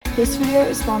This video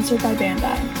is sponsored by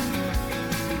Bandai.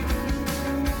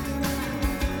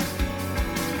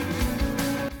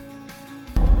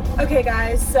 Okay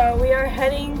guys, so we are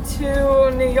heading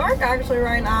to New York actually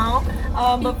right now,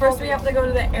 but first we have to go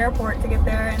to the airport to get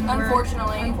there, and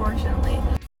unfortunately.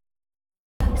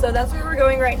 So that's where we're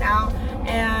going right now,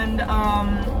 and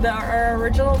our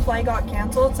original flight got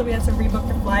canceled, so we had to rebook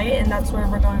the flight, and that's where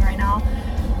we're going right now.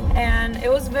 And it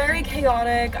was very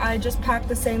chaotic. I just packed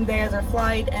the same day as our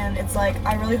flight, and it's like,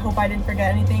 I really hope I didn't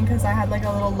forget anything because I had like a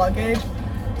little luggage.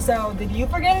 So did you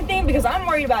forget anything? Because I'm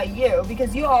worried about you,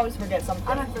 because you always forget something.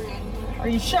 I don't forget anything. Are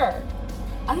you sure?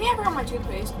 I think I forgot my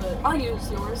toothpaste, but I'll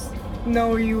use yours.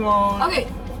 No, you won't.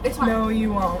 Okay, it's fine. No,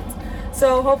 you won't.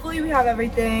 So hopefully we have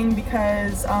everything,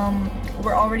 because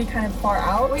we're already kind of far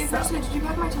out. Wait, first, did you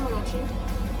pack my Tamagotchi?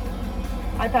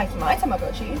 I packed my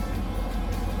Tamagotchi.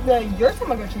 Your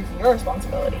Tamagotchi is your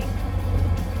responsibility.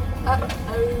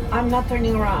 I'm not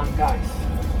turning around, guys.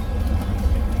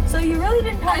 So you really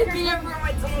didn't pack your... I forgot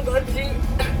my Tamagotchi.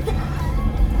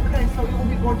 Okay, so we will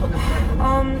be bored on the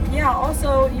plane. Yeah,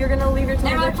 also, you're gonna leave your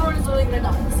Tamagotchi... And my phone is really gonna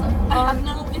die, so I have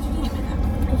no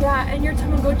entertainment. Yeah, and your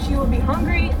Tamagotchi will be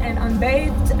hungry and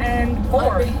unbathed and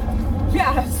bored.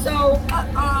 Yeah, so...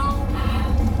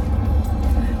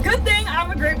 Good thing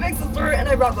I'm a great big sister and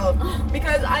I brought both,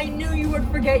 because I knew you would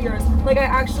forget yours. Like, I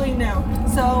actually knew.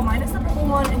 So mine is the purple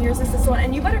one and yours is this one,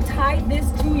 and you better tie this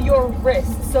to your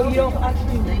wrist so you don't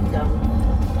actually name them.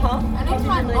 Huh? I named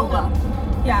mine Lola.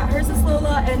 Yeah, hers is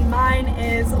Lola and mine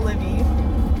is Livy.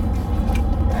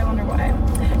 I wonder why.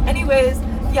 Anyways,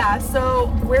 yeah,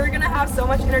 so we're gonna have so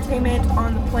much entertainment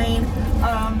on the plane.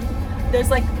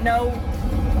 There's like no,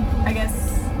 I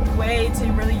guess, way to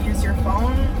really use your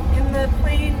phone in the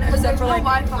plane except for like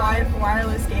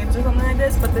wireless games or something like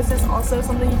this, but this is also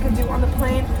something you can do on the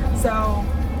plane, so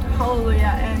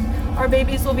hallelujah. And our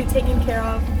babies will be taken care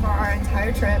of for our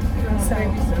entire trip. So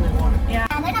yeah,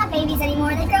 they're not babies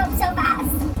anymore, they grow up so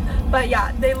fast. But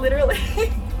yeah, they literally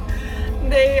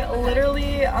they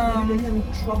in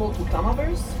trouble to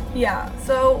Tamaverse. Yeah,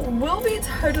 so we'll be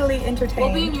totally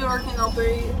entertained. We'll be in New York and they'll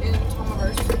be in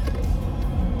Tamaverse.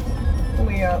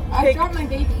 Leah, I dropped my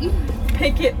baby.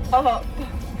 Pick it up.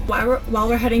 While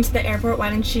we're heading to the airport, why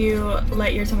don't you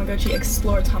let your Tamagotchi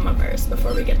explore Tamaverse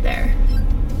before we get there?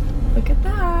 Look at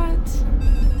that.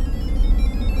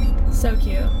 So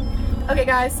cute. Okay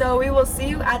guys, so we will see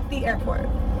you at the airport.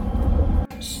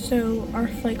 So our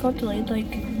flight got delayed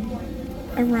like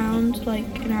around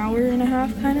like an hour and a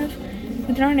half kind of.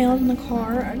 We did our nails in the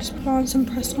car. I just put on some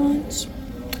press-ons.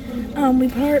 We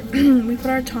put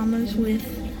our Tamas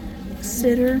with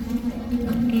sitter,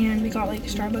 and we got like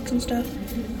Starbucks and stuff,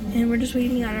 and we're just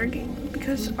waiting at our gate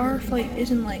because our flight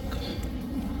is in like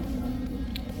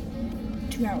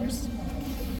 2 hours.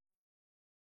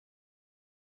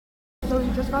 So we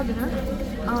just got dinner.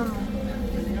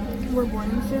 We're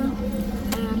boarding soon,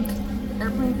 and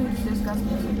airplane food is disgusting,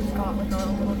 so we just got like our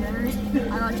little dinners.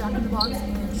 I got Jack in the Box,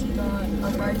 and she got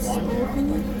a rice bowl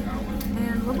thingy,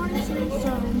 and we're boarding soon,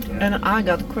 so... And I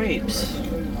got crepes.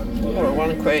 Or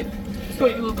one crepe.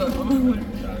 Wait, hold on.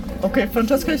 Okay,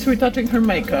 Francesca is retouching her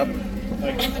makeup.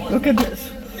 Look at this.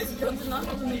 This girl did not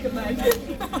have a makeup bag.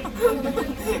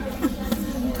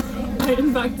 I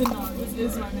in fact did not. This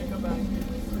is my makeup bag.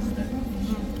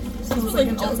 Smells like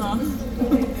an Ulta.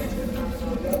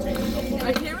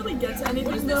 I can't really get to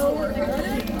anything though.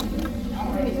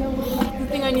 The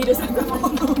thing I need is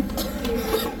alcohol.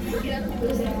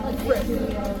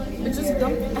 It's just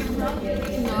dumping.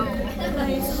 No.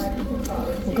 Nice.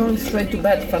 We're going straight to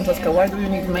bed, Francesca. Why do you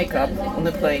need makeup on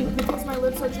the plane? Because my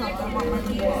lips are chapped. I want my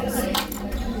lip gloss.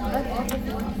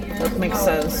 That makes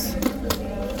sense.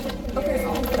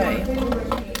 Okay.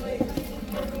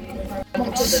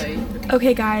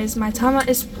 Okay guys, my Tama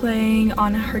is playing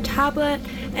on her tablet,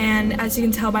 and as you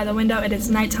can tell by the window, it is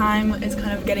nighttime. It's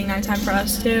kind of getting nighttime for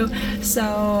us too.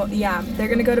 So yeah, they're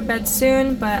gonna go to bed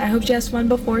soon, but I hope she has fun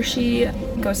before she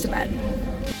goes to bed.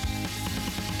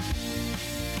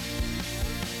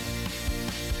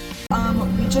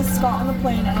 We just got on the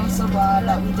plane, and I'm so glad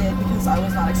that we did because I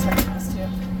was not expecting us to.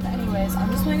 But anyways, I'm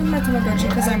just playing with my Tamagotchi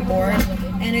because I'm bored,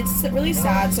 and it's really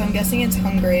sad, so I'm guessing it's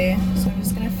hungry. So I'm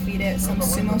just gonna feed it some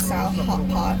sumo style hot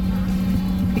pot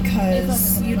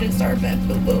because you deserve it,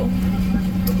 boo boo.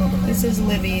 This is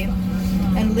Livy,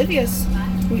 and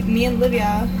me and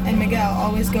Livia and Miguel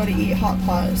always go to eat hot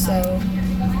pot, so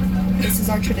this is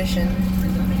our tradition.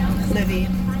 Livy,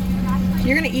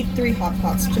 you're gonna eat 3 hot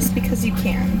pots just because you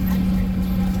can.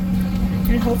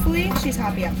 And hopefully she's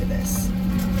happy after this.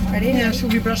 Ready? Yeah, she'll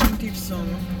be brushing teeth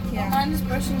soon. Yeah. I'm just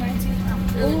brushing my teeth.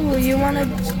 Oh, you wanna...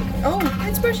 Oh,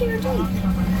 it's brushing your teeth.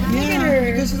 Look at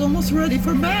her. because she's almost ready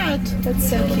for bed. That's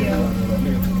so cute.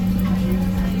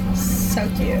 So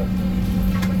cute.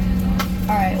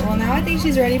 Alright, well now I think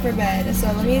she's ready for bed. So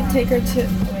let me take her to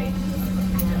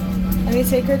Let me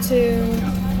take her to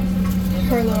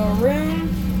her little room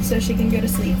so she can go to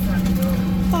sleep.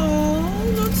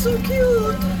 Oh, that's so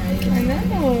cute. I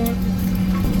know.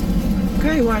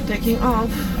 Okay, we're taking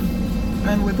off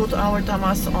and we put our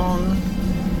Tamas on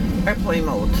airplane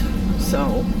mode.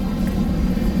 So,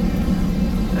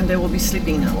 and they will be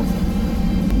sleeping now.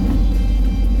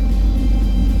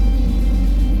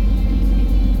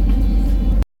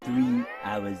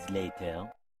 Hours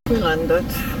later. We landed.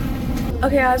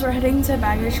 Okay guys, we're heading to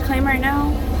baggage claim right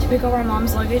now to pick up our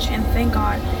mom's luggage, and thank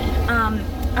God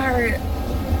our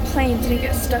plane didn't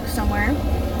get stuck somewhere.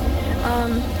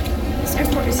 This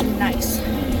airport is nice.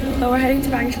 But we're heading to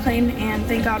baggage claim, and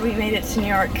thank God we made it to New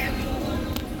York.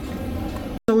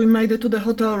 So we made it to the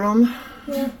hotel room.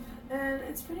 Yeah, and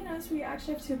it's pretty nice. We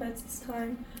actually have 2 beds this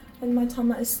time. And my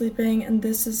Tama is sleeping, and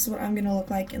this is what I'm gonna look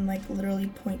like in like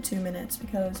literally 0.2 minutes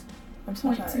because I'm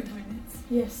so tired. minutes.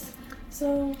 Yes.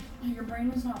 So, Your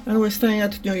brain was not. And we're staying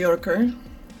at New Yorker.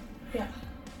 yeah.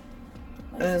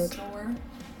 Like And- a store.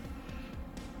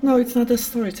 No, it's not a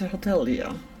store, it's a hotel,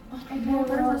 yeah.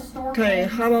 There's a store. Okay,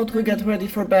 how about we get ready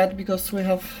for bed because we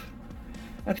have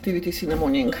activities in the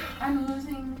morning. I'm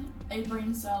losing a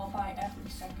brain cell by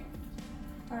every second.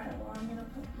 Alright, well, I'm gonna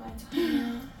put my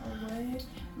Tama away.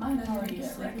 Mine's and already get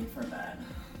asleep. ready for bed.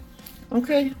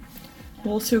 Okay,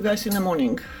 we'll see you guys in the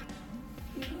morning.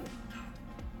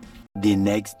 The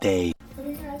next day.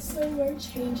 Okay, guys, so we're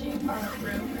changing our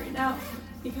room right now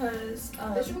because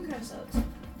This room kind of sucks.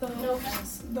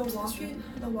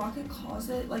 the walk-in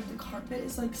closet, like the carpet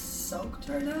is like soaked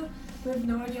right now. We have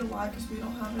no idea why because we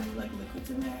don't have any like liquids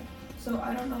in there. So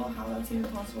I don't know how that's even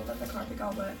possible that the carpet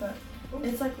got wet, but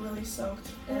it's like really soaked.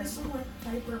 And some like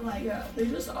hyper like yeah, they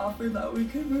just offered that we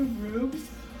could move rooms.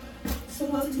 So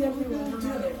that's what we're gonna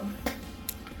do.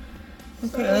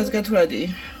 Okay, let's get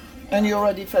ready. And you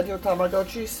already fed your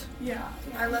Tamagotchis? Yeah,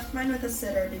 I left mine with a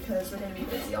sitter because we're gonna be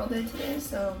busy all day today.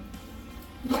 So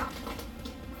yeah.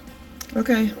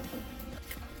 Okay.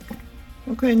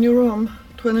 Okay, new room,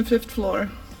 25th floor.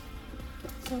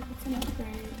 So it's an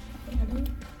upgrade.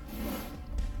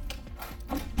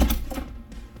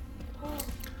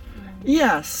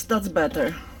 Yes, that's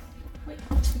better. Wait,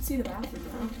 let's see the bathroom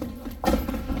now.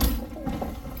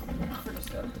 We're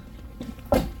just good.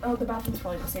 Oh, the bathroom's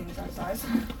probably the same exact size.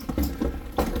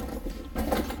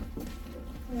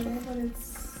 Yeah, but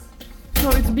it's... No,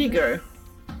 it's bigger.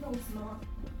 No, it's not.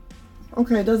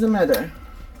 Okay, doesn't matter.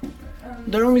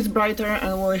 The room is brighter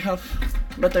and we have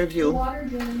better view. Water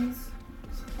drains.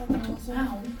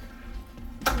 Ow.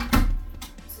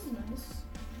 This is nice.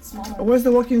 It's smaller. Where's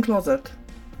the walk-in closet?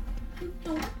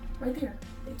 Oh, right there.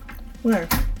 Where?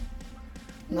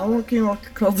 No walk-in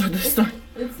closet this time.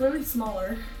 It's literally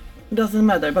smaller. Doesn't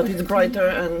matter, but it's brighter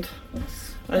and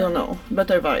I don't know,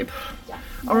 better vibe.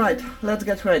 Alright, let's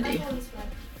get ready.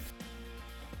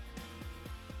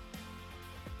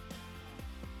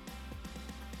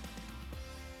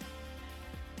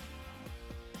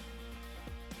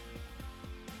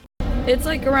 It's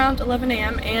like around 11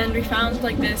 a.m. and we found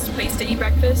like this place to eat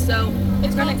breakfast, so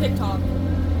It's gonna TikTok.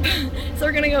 so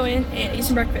we're gonna go in and eat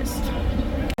some breakfast.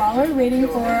 While we're waiting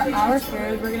for our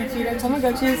food, we're gonna feed our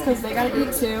Tamagotchis because they gotta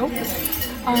eat too.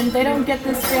 They don't get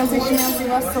this fancy schmancy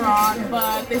restaurant,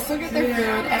 but they still get their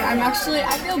food. And I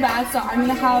feel bad, so I'm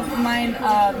gonna have mine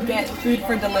get food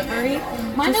for delivery.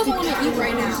 Mine doesn't want to eat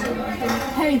right now.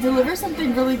 Hey, deliver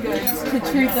something really good to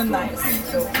treat them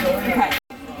nice. Okay.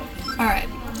 Alright.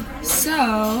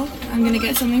 So, I'm gonna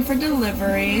get something for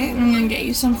delivery. I'm gonna get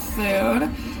you some food.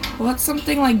 What's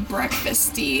something like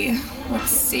breakfasty?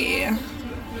 Let's see.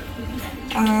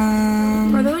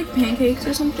 Are there like pancakes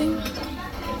or something?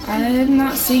 I'm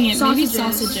not seeing it. Maybe Sausages.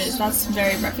 sausages. That's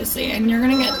very breakfasty. And you're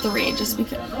gonna get 3 just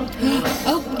because.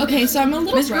 Oh, okay. So I'm a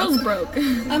little This broke. girl's broke.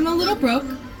 I'm a little broke.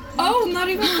 Oh, not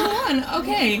even for one.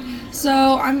 Okay.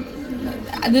 So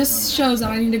this shows that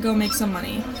I need to go make some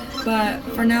money. But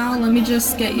for now, let me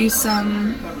just get you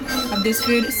some of this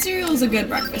food. Cereal is a good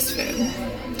breakfast food.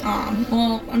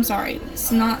 Well, I'm sorry.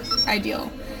 It's not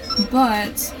ideal.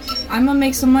 But I'm gonna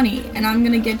make some money and I'm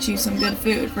gonna get you some good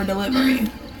food for delivery.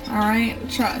 Alright?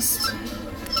 Trust.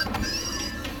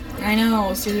 I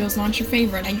know, cereal's not your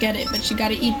favorite. I get it, but you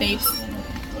gotta eat, babes.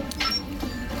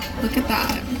 Look at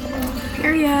that.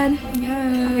 Period.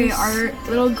 Yes. Okay, our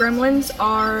little gremlins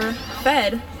are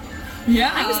fed.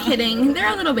 Yeah. I'm just kidding.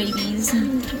 They're little babies.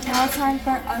 Now it's time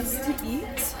for us to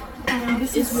eat.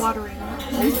 This is watering.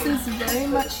 This is very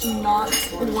much not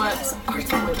what our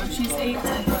Tamagotchis ate,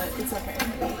 but it's okay.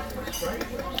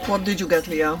 What did you get,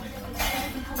 Leah?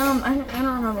 I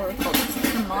don't remember what it's called. It's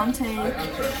like a Monte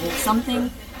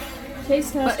something.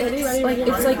 Taste test. But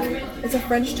it's a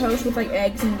French toast with like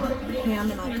eggs and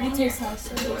ham and all that. Taste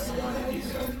test.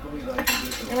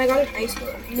 And I got an ice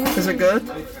cream. Is it good?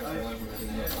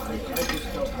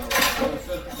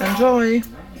 Enjoy.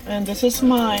 And this is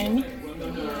mine.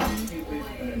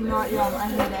 Not yum. I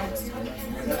hate eggs.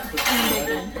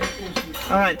 And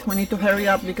bacon. Alright, we need to hurry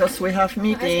up because we have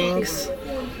meetings.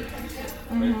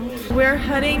 We're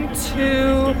heading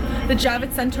to the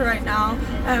Javits Center right now,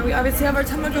 and we obviously have our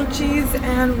Tamagotchis,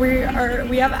 and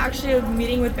we have actually a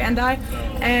meeting with Bandai,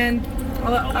 and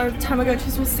our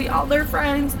Tamagotchis will see all their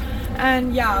friends,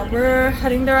 and yeah, we're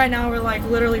heading there right now. We're like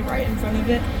literally right in front of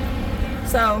it,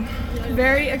 so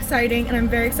very exciting, and I'm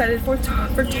very excited for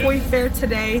Toy Fair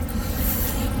today.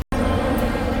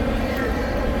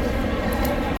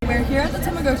 We're here at the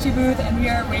Tamagotchi booth, and we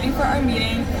are waiting for our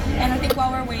meeting. And I think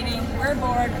while we're waiting, we're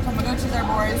bored, our Tamagotchis are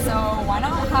bored, so why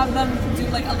not have them do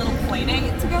like a little play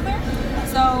date together?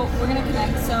 So we're gonna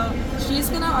connect. So she's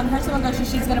gonna, on her Tamagotchi,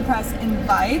 she's gonna press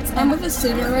invite. I'm with a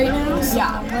sitter right now.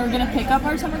 Yeah, we're gonna pick up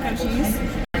our Tamagotchis.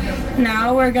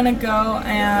 Now we're gonna go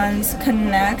and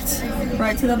connect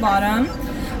right to the bottom.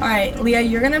 All right, Leah,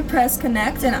 you're gonna press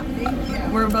connect, and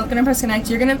we're both gonna press connect.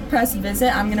 You're gonna press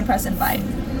visit, I'm gonna press invite.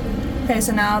 Okay,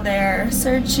 so now they're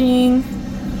searching.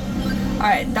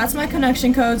 Alright, that's my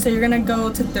connection code, so you're gonna go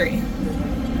to 3.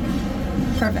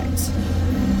 Perfect.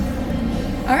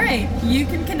 Alright, you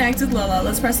can connect with Lola.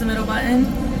 Let's press the middle button.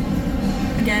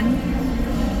 Again.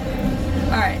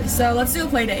 Alright, so let's do a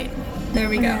play date. There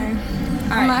we go. Okay.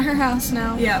 Alright. I'm at her house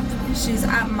now. Yep, she's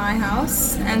at my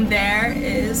house, and there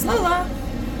is Lola.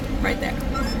 Right there.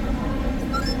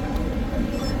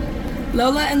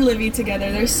 Lola and Livy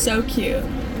together, they're so cute.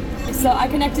 So I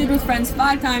connected with friends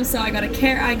 5 times, so I got a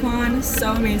care icon.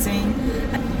 So amazing.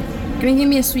 Gonna give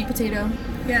me a sweet potato.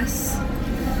 Yes.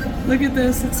 Look at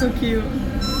this, it's so cute.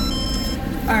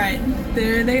 Alright,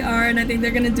 there they are, and I think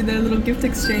they're gonna do their little gift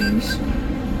exchange.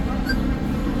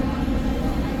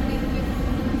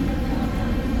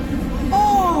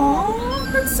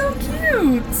 Aww, that's so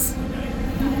cute.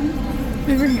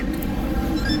 Over here.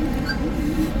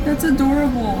 That's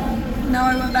adorable. Now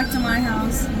I went back to my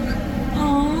house.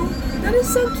 Aww. That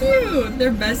is so cute.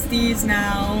 They're besties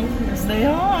now. Yes, they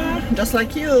are. Just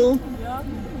like you. Yeah.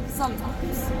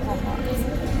 Sometimes.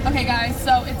 Okay, guys.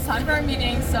 So it's time for our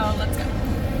meeting. So let's go.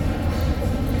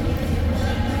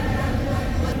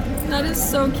 That is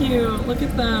so cute. Look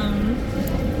at them.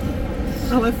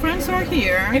 Our friends are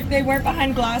here. If they weren't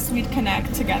behind glass, we'd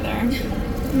connect together.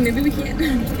 Maybe we can.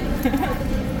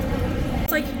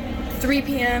 It's like 3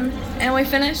 p.m. and we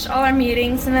finished all our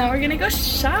meetings, and now we're gonna go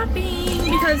shopping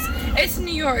because it's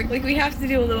New York. Like, we have to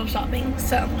do a little shopping,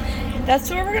 so that's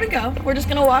where we're gonna go. We're just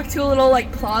gonna walk to a little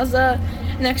like plaza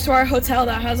next to our hotel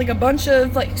that has like a bunch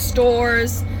of like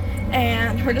stores,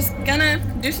 and we're just gonna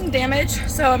do some damage.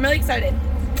 So I'm really excited.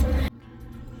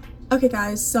 Okay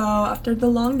guys, so after the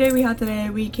long day we had today,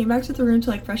 we came back to the room to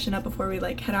like freshen up before we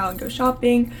like head out and go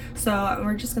shopping. So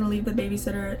we're just gonna leave the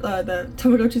babysitter, the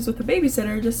Tamagotchis with the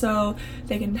babysitter, just so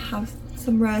they can have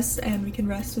some rest and we can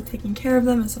rest with taking care of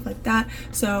them and stuff like that.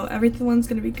 So everyone's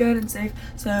gonna be good and safe.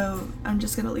 So I'm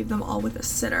just gonna leave them all with a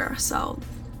sitter, so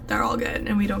they're all good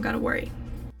and we don't gotta worry.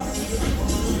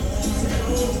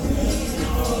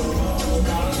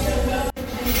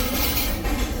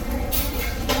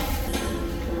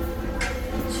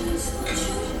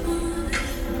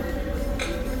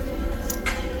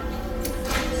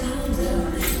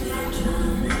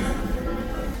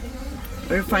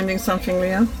 Are you finding something,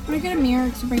 Leah? We're gonna get a mirror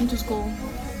to bring to school.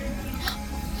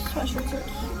 Sweatshirts.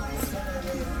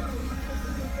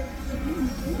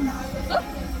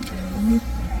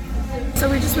 So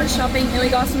we just went shopping and we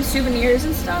got some souvenirs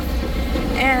and stuff,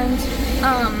 and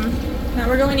now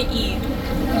we're going to eat.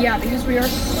 Yeah, because we are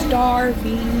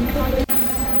starving.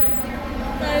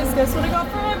 Guys, guess what I got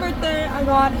for my birthday? I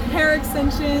got hair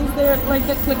extensions. They're like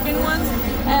the clip-in ones,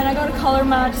 and I got a color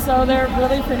match, so they're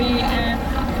really pretty, and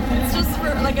it's just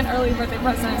for like an early birthday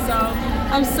present, so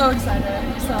I'm so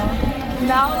excited. So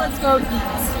now let's go eat.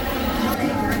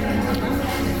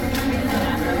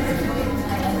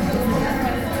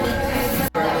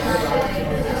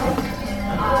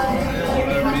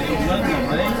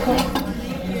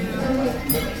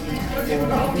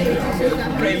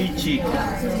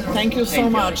 Thank you so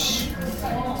much.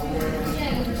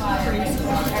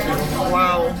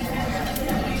 Wow.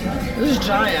 This is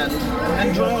giant.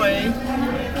 Enjoy.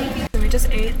 So we just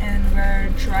ate and we're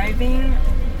driving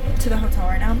to the hotel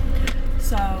right now.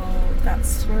 So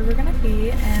that's where we're gonna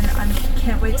be, and I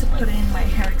can't wait to put in my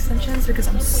hair extensions because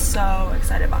I'm so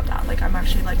excited about that. Like, I'm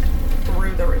actually like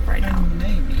through the roof right now.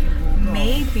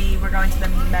 Maybe we're going to the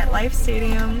MetLife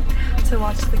Stadium to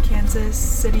watch the Kansas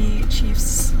City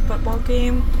Chiefs football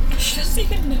game. She doesn't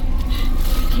even know.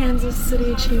 Kansas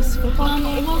City Chiefs football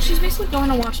game. Well, she's basically going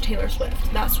to watch Taylor Swift.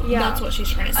 That's what she's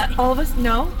trying to say. All of us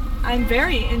know. I'm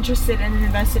very interested and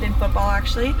invested in football,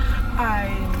 actually.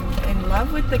 I'm in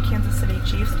love with the Kansas City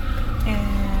Chiefs,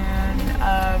 and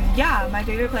yeah, my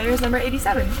favorite player is number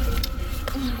 87.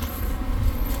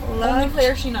 Only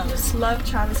player she knows. Love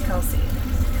Travis Kelce,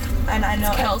 and I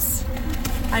know Kels.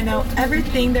 I know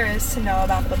everything there is to know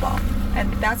about football,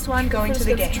 and that's why I'm going to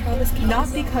the game.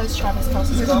 Not because Travis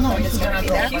Kelce's girlfriend is going to be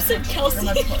there. You said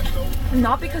Kelce.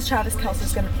 Not because Travis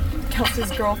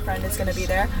Kelce's girlfriend is going to be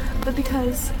there, but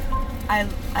because I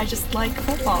just like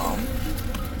football.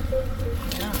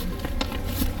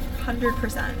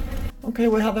 100%. Okay,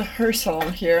 we have a hair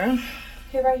salon here.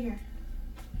 Okay, right here.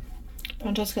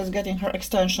 Francesca's getting her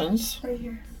extensions Right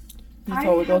here.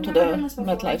 before we go to the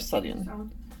MetLife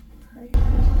Stadium.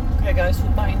 Okay guys, we're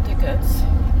buying tickets.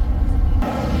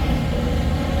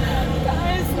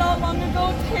 Guys, not long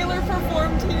ago, Taylor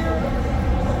performed here.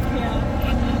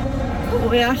 Yeah.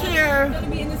 We are here. Gonna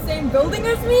be in the same building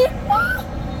as me?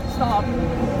 Stop.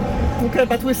 Okay,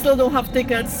 but we still don't have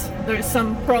tickets. There is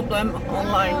some problem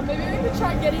online. Maybe we could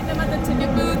try getting them at the ticket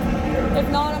booth. If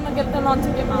not, I'm gonna get them on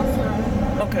Ticketmaster.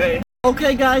 Okay.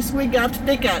 Okay guys, we got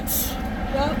tickets.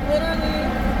 Yep,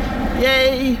 literally.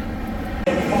 Yay!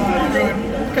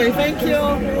 Okay, thank you.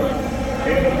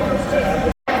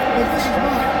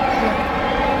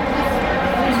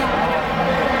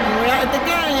 We're at the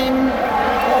game.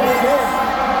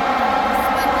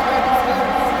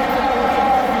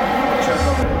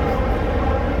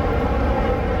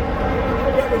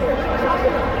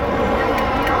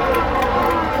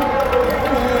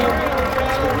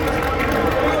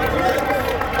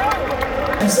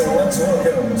 So let's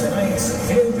welcome tonight's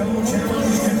Field Goal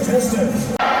Challenge contestants.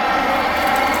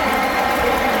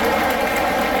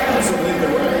 This will lead the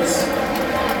race.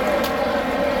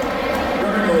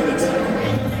 Currently the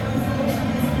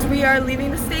time. We are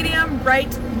leaving the stadium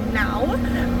right now,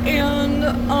 and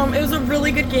it was a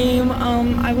really good game.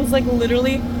 I was like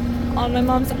literally on my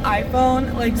mom's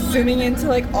iPhone, like zooming into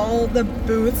like all the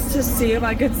booths to see if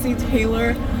I could see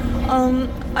Taylor.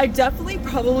 I definitely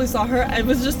probably saw her. It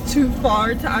was just too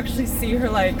far to actually see her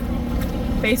like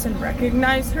face and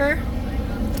recognize her.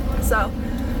 So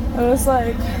it was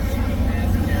like,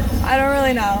 I don't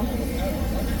really know.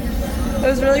 It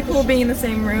was really cool being in the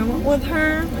same room with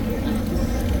her.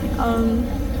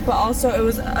 But also it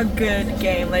was a good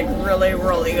game, like really,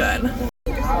 really good.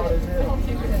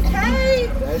 Hey,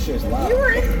 you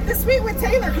were in this week with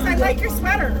Taylor because I like your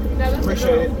sweater.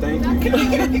 Appreciate it, thank you. Can we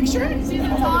get a picture?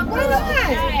 Why not?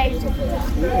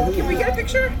 Can we get a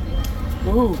picture?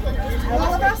 Ooh.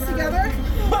 All of us together?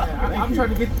 I'm trying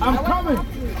to get, I'm coming.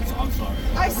 I'm sorry.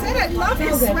 I said I love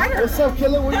your sweater. What's up,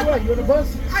 killer? Where you at? You on the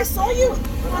bus? I saw you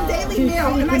on Daily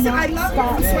Mail and I said I love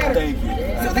your sweater. Thank you.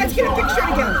 So let's get a picture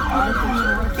together.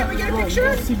 Can we get a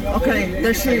picture? Okay,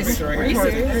 there she is. Oh, I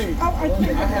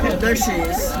can't. There she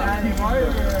is.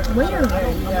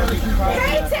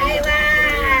 Hey,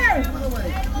 Taylor!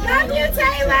 Love you,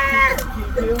 Taylor!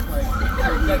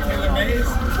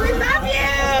 We love you!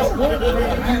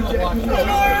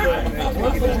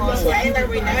 Taylor,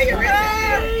 we know you're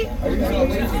ready!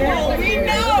 We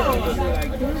know!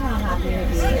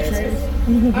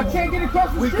 I can't get across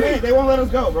the street. We can't. They won't let us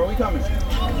go, bro. We coming.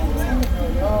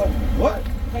 What?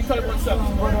 I'm gonna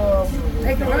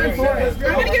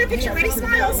get a picture. Ready?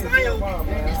 Smile, smile.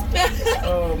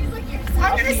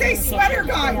 I'm gonna say sweater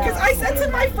guy because I said to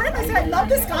my friend, I said I love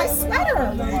this guy's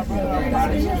sweater.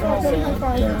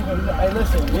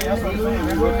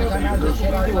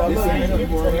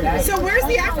 So where's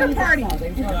the after party?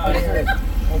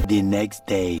 The next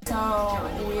day. So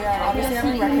we are obviously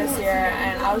having breakfast here,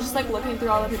 and I was just like looking through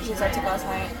all the pictures I took last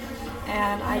night,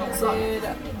 and I did.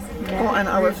 Oh, and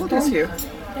our food is here.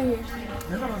 Thank you.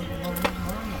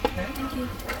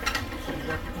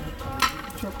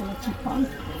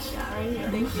 Yeah, right here.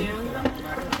 Thank you.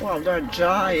 Wow, they're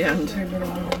giant.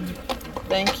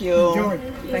 Thank you.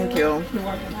 Thank you.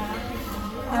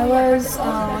 I was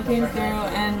looking through,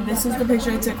 and this is the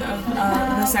picture I took of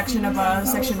the section above,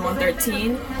 section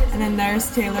 113. And then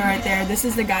there's Taylor right there. This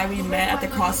is the guy we met at the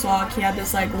crosswalk. He had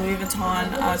this like Louis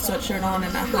Vuitton sweatshirt on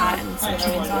and a hat and some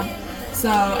chains on. So,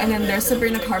 and then there's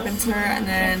Sabrina Carpenter, and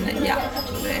then, yeah,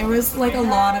 there was like a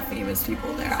lot of famous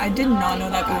people there. I did not know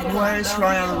that guy. Where is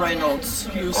Ryan Reynolds?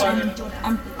 You see? I don't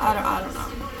know.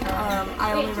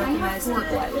 I only recognize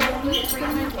people I live with.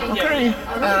 Okay.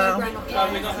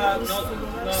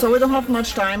 So we don't have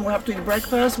much time. We have to eat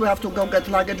breakfast. We have to go get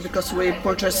luggage because we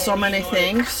purchased so many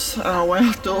things. We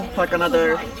have to pack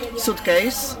another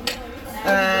suitcase.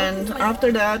 And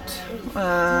after that,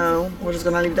 we're just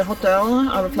gonna leave the hotel.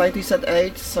 Our flight is at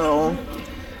 8, so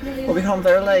we'll be home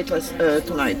very late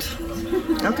tonight.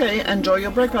 Okay, enjoy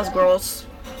your breakfast, girls.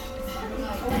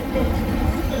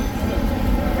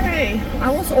 Hey,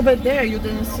 I was over there. You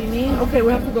didn't see me? Okay,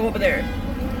 we have to go over there.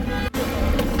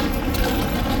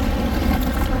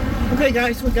 Okay,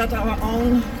 guys, we got our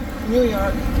own New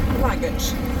York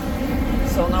luggage.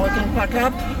 So now we can pack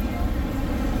up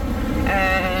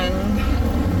and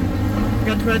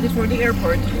get ready for the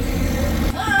airport.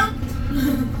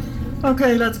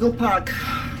 Okay, let's go pack.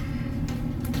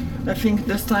 I think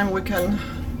this time we can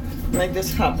make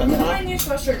this happen. Look at Huh? my new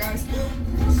sweatshirt, guys.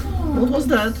 What was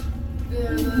that?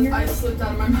 The ice slipped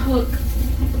out of my mouth. Look.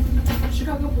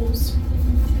 Chicago Bulls.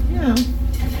 Yeah.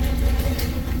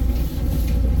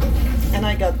 And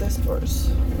I got this purse.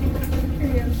 Here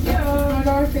you go. Yeah, I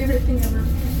got our favorite thing ever.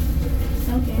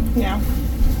 Okay. Yeah.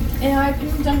 And I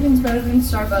think Dunkin's better than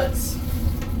Starbucks.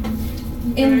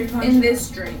 In this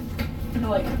drink.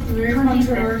 Like, very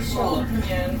controversial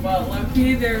opinion, but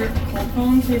low-key, their cold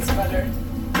foam tastes better.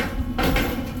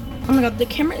 Oh my god, the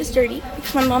camera is dirty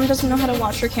because my mom doesn't know how to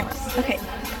wash her camera. Okay.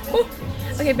 Ooh.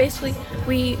 Okay, basically,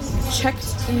 we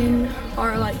checked in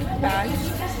our like bags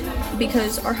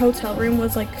because our hotel room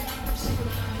was like,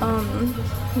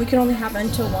 we could only have it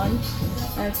until 1,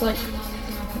 and it's like,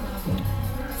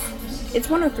 it's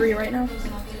 1:03 right now.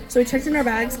 So we checked in our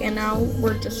bags and now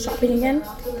we're just shopping again.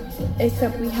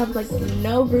 Except we have like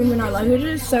no room in our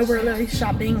luggages, so we're literally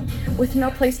shopping with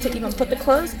no place to even put the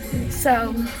clothes.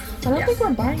 So I don't think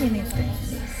we're buying anything.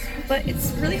 but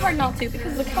it's really hard not to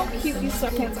because look how cute these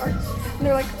sweatpants are. And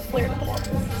they're like flared at the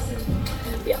bottom.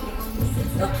 Yeah.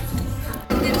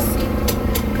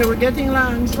 Okay, we're getting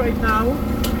lunch right now.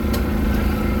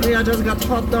 Leah just got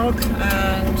hot dog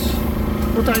and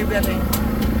what are you getting?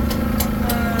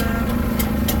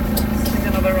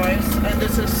 Another rice, and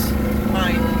this is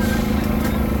mine.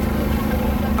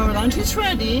 Our lunch is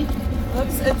ready.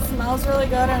 It smells really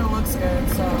good and it looks good,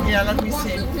 so. Yeah, let me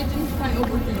see.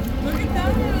 Look at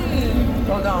that!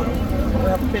 Hold on. We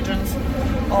have pigeons.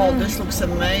 Oh, this looks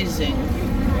amazing.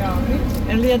 Yeah.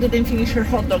 And Leah didn't finish her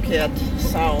hot dog yet,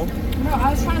 so. No,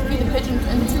 I was trying to feed the pigeons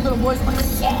and the 2 little boys were like,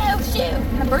 shoo, shoo!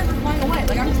 And the birds were flying away.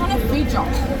 Like, I'm trying to feed y'all.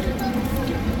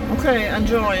 Okay,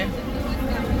 enjoy.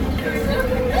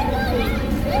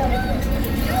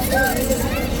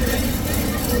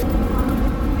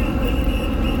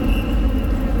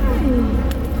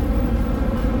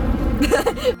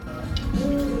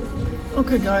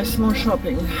 Okay guys, more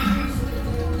shopping.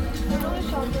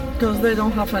 Because they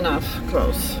don't have enough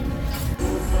clothes.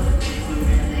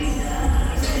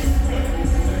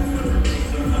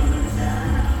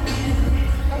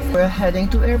 We're heading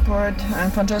to airport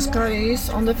and Francesca is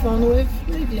on the phone with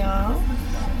Lydia.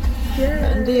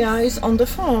 And Leah is on the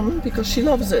phone because she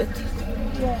loves it.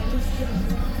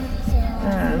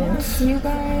 And See you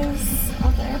guys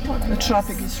at the airport. the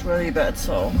traffic is really bad,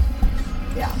 so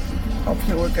Yeah.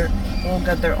 hopefully we'll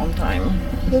get there on time.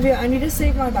 Olivia, I need to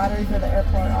save my battery for the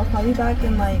airport. I'll call you back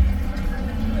in like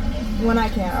when I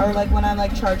can, or like when I'm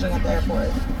like charging at the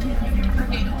airport.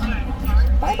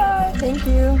 Bye bye. Thank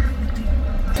you.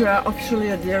 We are officially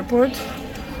at the airport.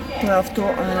 We have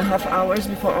 2.5 hours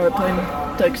before our plane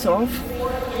takes off.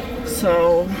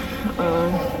 So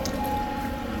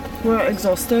we're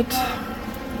exhausted,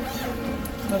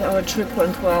 but our trip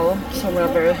went well, so we're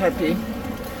very happy.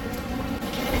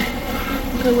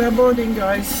 Okay, we're boarding,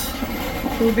 guys.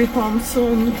 We'll be home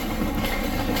soon.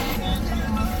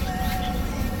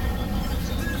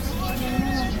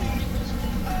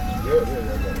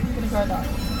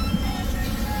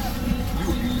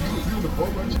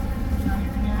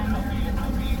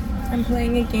 I'm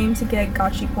playing a game to get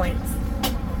gotchi points.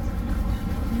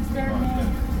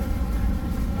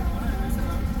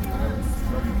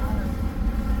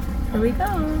 Here we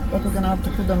go. But we're gonna have to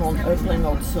put them on airplane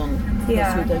mode soon.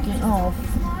 Yeah. Because we're taking off.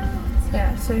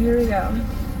 Yeah, so here we go.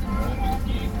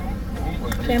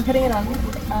 Okay, I'm putting it on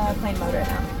plane mode right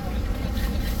now.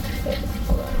 Okay,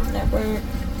 hold on. Network.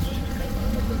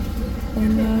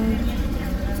 Plane mode.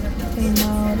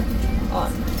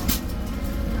 On.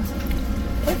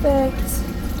 Perfect.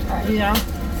 Alright. Yeah.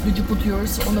 Did you put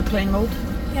yours on the plane mode?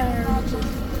 Yeah.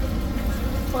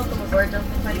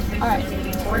 Alright,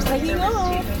 we're taking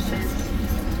off.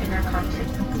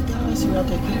 Yes, we are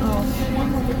taking off.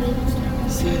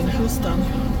 See you in Houston.